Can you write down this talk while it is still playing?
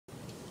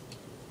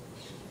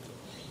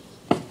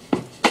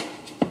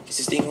Is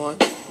this thing on?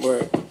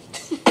 Word.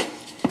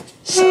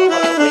 So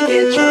what, we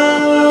get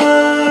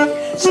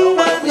drunk. So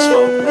what, we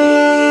smoke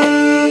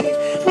weed.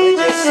 We're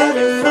just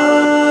having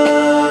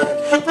fun.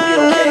 We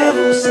don't care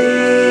who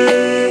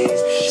sees.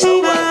 So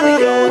what, we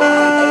go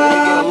high. Let me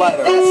get a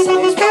lighter. That's how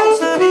it's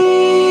supposed to be.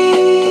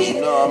 'Cause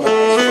you know I'm high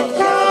as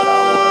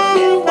fuck.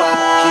 Get wild.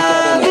 Keep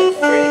that in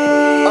there.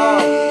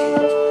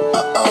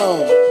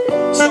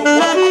 So what,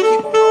 I keep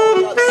it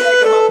rolled up,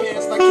 sagging my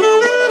pants, not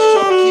caring what I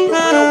show. Keep it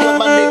real, but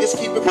my niggas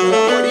keep it real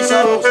for these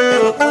hoes. And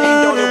I'm clean,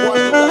 don't it watch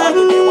the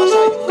other day. Watch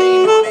how you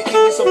lean on it.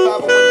 Give me some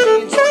 501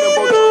 jeans on them,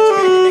 both joints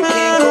bigger than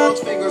King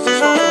Kong's fingers. And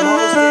smoke them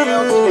hoes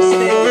down to the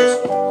stingers.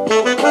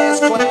 Little class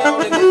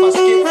clown, and if I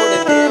skip for the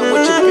damn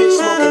with your bitch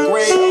smoking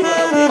gray,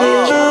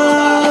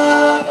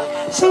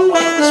 so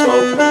what, we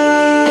smoke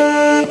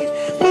weed.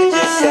 We're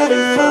just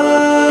having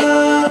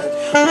fun.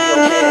 We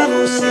don't care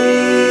who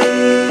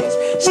sees.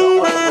 So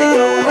what, we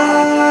go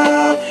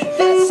out.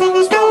 That's how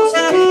it's supposed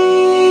to be.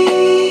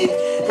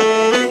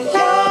 Living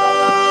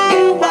young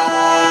and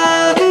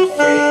wild and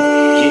free.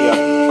 Yeah,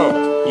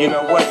 you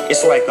know what?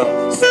 It's like a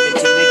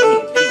 17 nigga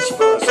peach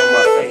fuzz on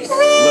my face.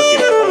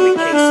 Looking on the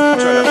case,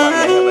 trying to find a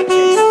hella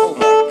taste. Oh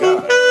my god,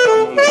 I'm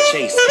on the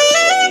chase.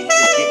 Chevy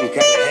is getting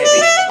kinda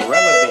heavy.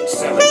 Irrelevant,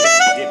 selling it,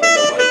 dipping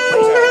away.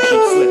 Time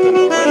keep slipping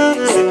away.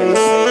 Sipping the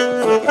same,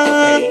 flipping for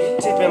pay.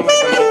 Tipping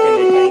like I'm looking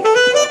at paint.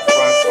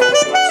 Front phone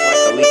flex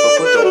like Khalifa,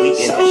 put the weed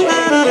in the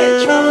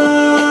jam.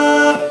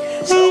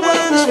 So what,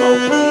 we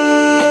smoke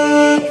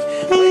weed.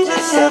 We're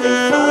just having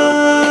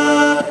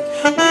fun.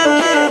 We don't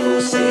care who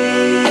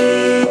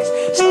sees.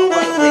 So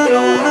what, we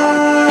go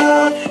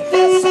out.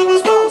 That's how it's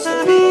supposed to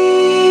be.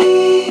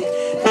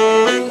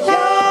 Living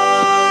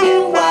young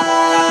and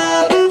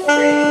wild and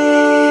free.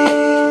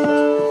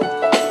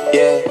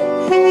 Yeah.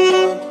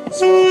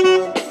 Smoke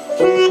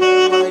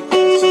one like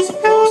this is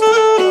supposed to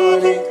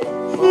party.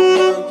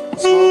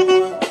 Smoke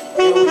one,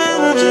 yeah, we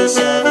all just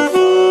having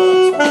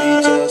fun. We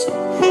just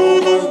roll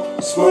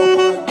one, smoke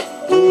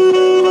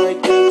one, like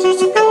this is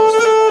supposed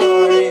to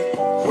party.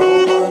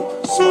 Roll one,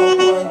 smoke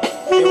one,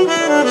 yeah, we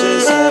all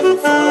just having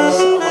fun.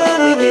 So what,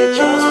 we get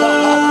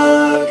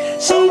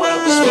drunk. So what,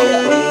 we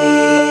smoke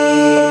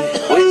weed.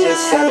 We're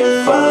just having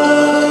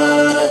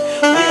fun.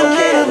 We don't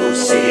care who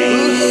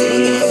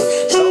sees.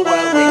 So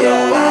what, we go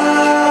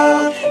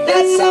out.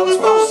 That's how it's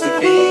supposed to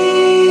be.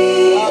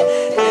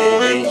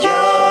 Living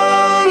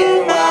young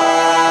and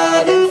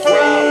wild and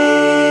free.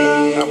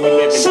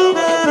 So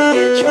what, we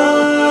get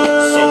drunk.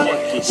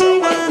 So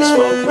what, we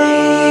smoke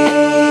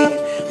weed.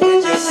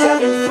 We're just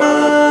having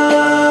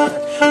fun.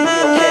 We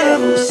don't care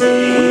who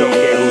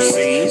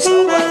sees. So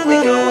what, we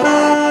go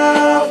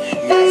out.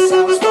 That's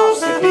how it's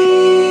supposed to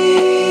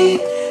be.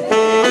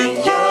 Living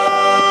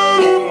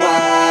young and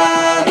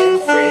wild and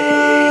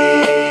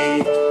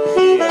free.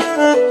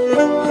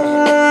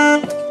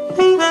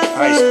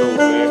 High school,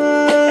 man.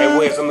 Hey,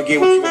 Wes, I'm gonna get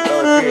with you in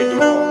third period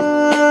tomorrow.